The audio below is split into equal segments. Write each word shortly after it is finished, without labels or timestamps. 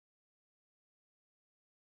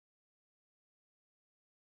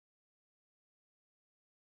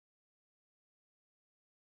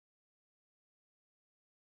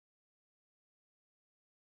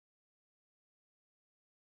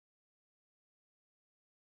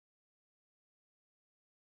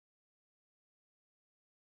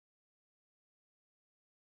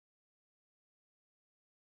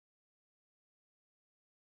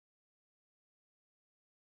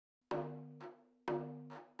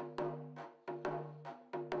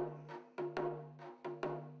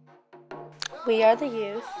We are the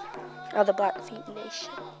youth of the Blackfeet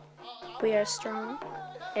Nation. We are strong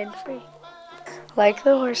and free, like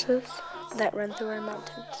the horses that run through our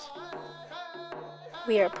mountains.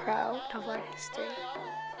 We are proud of our history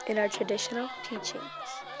and our traditional teachings.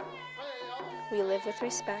 We live with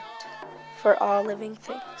respect for all living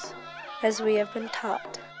things, as we have been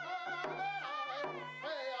taught.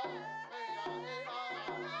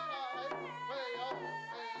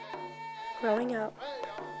 Growing up,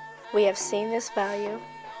 we have seen this value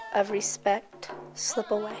of respect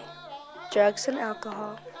slip away. Drugs and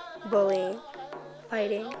alcohol, bullying,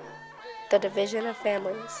 fighting, the division of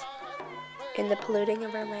families, and the polluting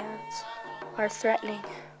of our lands are threatening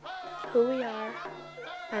who we are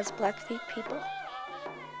as Blackfeet people.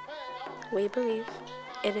 We believe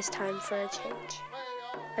it is time for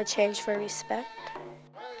a change for respect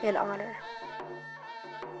and honor.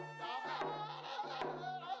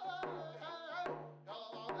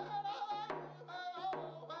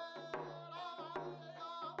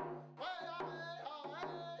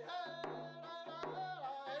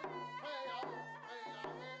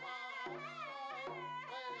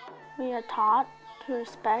 We are taught to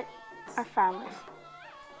respect our families,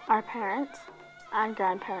 our parents and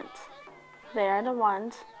grandparents. They are the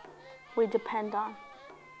ones we depend on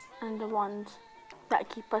and the ones that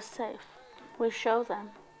keep us safe. We show them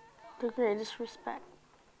the greatest respect,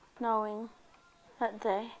 knowing that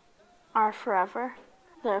they are forever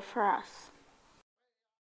there for us.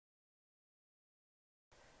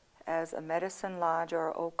 As a Medicine Lodge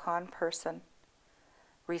or Okan person,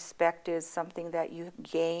 respect is something that you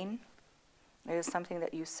gain. It is something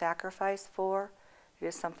that you sacrifice for. It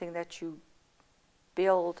is something that you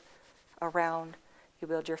build around. You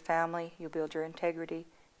build your family, you build your integrity,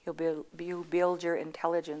 you build your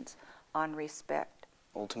intelligence on respect.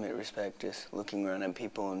 Ultimate respect is looking around at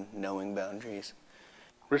people and knowing boundaries.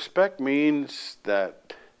 Respect means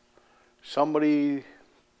that somebody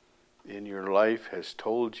in your life has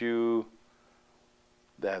told you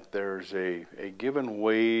that there's a given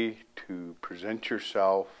way to present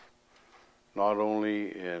yourself, not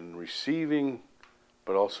only in receiving,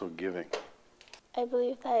 but also giving. I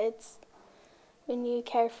believe that it's when you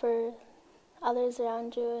care for others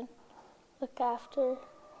around you and look after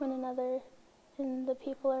one another and the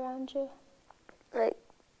people around you. Like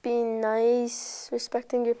being nice,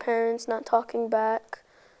 respecting your parents, not talking back.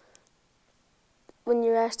 When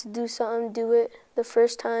you're asked to do something, do it the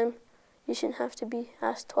first time. You shouldn't have to be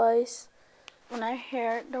asked twice. When I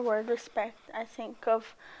hear the word respect, I think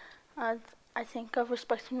of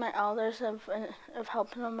respecting my elders, of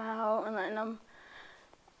helping them out and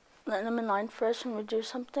letting them in line first when we do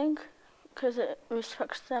something, because it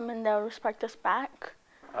respects them and they'll respect us back.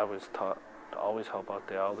 I was taught to always help out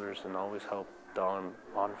the elders and always help the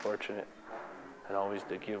unfortunate and always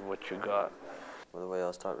to give what you got. Well, the way I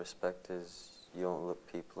was taught respect is you don't look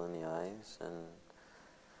people in the eyes, and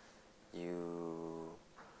you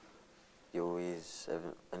always,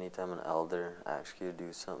 anytime an elder asks you to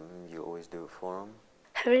do something, you always do it for them.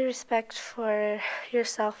 Having respect for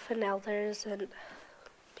yourself and elders and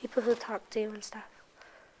people who talk to you and stuff.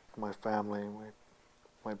 My family,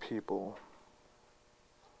 my people,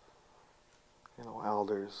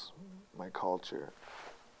 elders, my culture.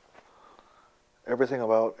 Everything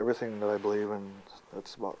that I believe in,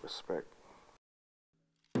 that's about respect.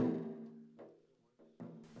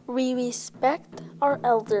 We respect our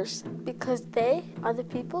elders because they are the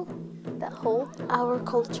people that hold our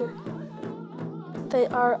culture. They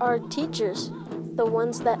are our teachers, the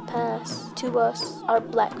ones that pass to us our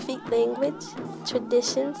Blackfeet language,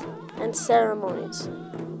 traditions, and ceremonies.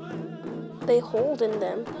 They hold in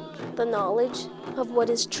them the knowledge of what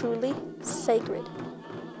is truly sacred.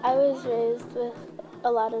 I was raised with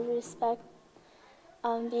a lot of respect.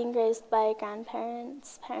 Being raised by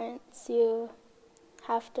grandparents, parents, you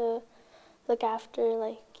have to look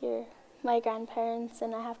after my grandparents,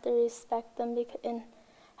 and I have to respect them and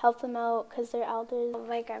help them out because they're elders.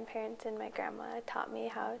 My grandparents and my grandma taught me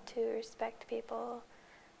how to respect people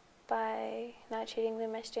by not treating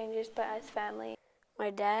them as strangers but as family. My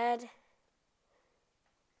dad,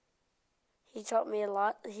 he taught me a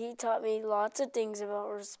lot. He taught me lots of things about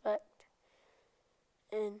respect.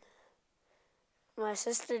 And my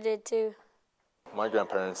sister did too. My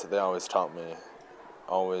grandparents, they always taught me,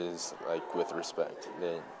 with respect.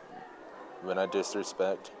 When I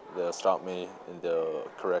disrespect, they'll stop me and they'll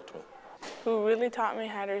correct me. Who really taught me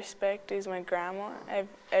how to respect is my grandma,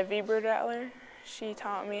 Evie Burdetler. She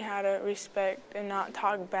taught me how to respect and not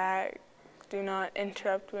talk back, do not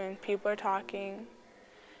interrupt when people are talking,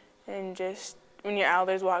 and just when your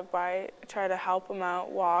elders walk by, try to help them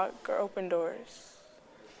out, walk or open doors.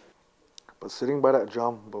 But sitting by that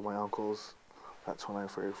drum by my uncle's, that's when I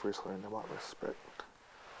very first learned about respect.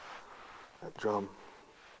 That drum,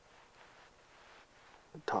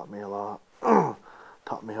 it taught me a lot.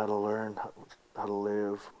 Taught me how to learn, how to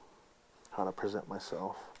live, how to present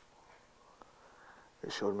myself.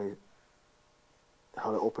 It showed me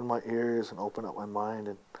how to open my ears and open up my mind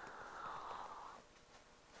and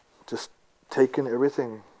just take in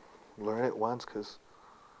everything, learn it once, because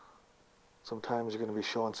sometimes you're going to be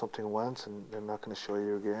shown something once and they're not going to show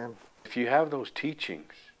you again. If you have those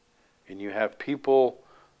teachings and you have people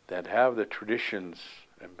that have the traditions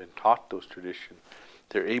and been taught those traditions,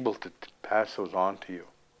 they're able to pass those on to you.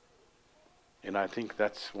 And I think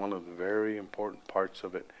that's one of the very important parts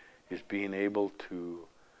of it, is being able to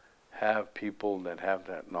have people that have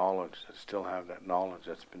that knowledge, that still have that knowledge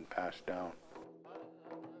that's been passed down.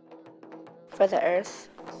 For the earth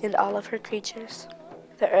and all of her creatures,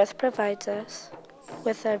 the earth provides us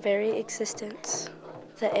with our very existence,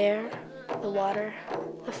 the air, the water,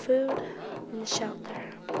 the food, and the shelter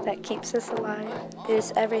that keeps us alive. It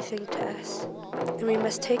is everything to us, and we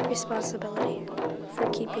must take responsibility for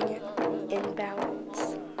keeping it in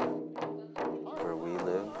balance. Where we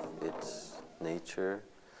live, it's nature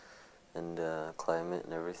and climate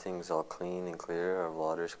and everything's all clean and clear, our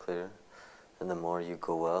water's clear. And the more you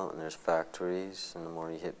go out and there's factories, and the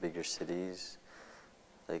more you hit bigger cities,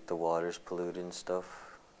 like the water's polluted and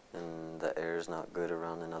stuff, and the air's not good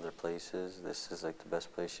around in other places. This is like the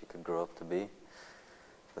best place you could grow up to be,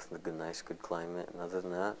 with a good, nice, good climate. And other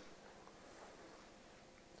than that,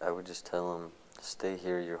 I would just tell them, stay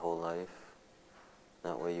here your whole life.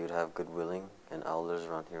 That way you'd have good willing, and elders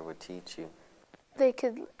around here would teach you. They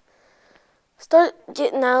could start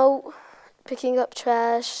getting out, picking up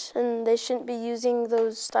trash, and they shouldn't be using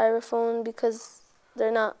those styrofoam because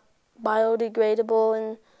they're not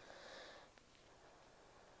biodegradable,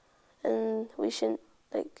 and we shouldn't,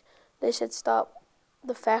 they should stop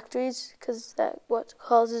the factories because that's what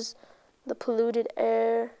causes the polluted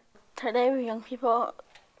air. Today, young people,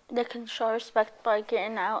 they can show respect by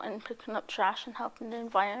getting out and picking up trash and helping the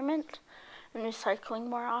environment and recycling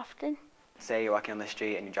more often. Say you're walking on the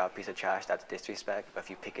street and you drop a piece of trash, that's disrespect, but if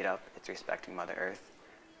you pick it up, it's respecting Mother Earth.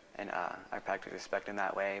 And I practice respect in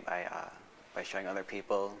that way by showing other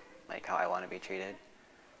people like how I want to be treated.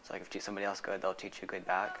 So like if you treat somebody else good, they'll treat you good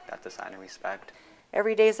back. That's a sign of respect.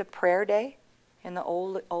 Every day is a prayer day. In the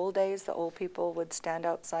old days, the old people would stand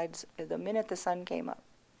outside the minute the sun came up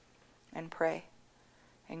and pray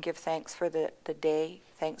and give thanks for the day,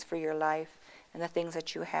 thanks for your life and the things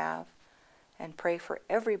that you have, and pray for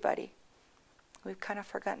everybody. We've kind of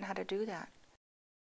forgotten how to do that.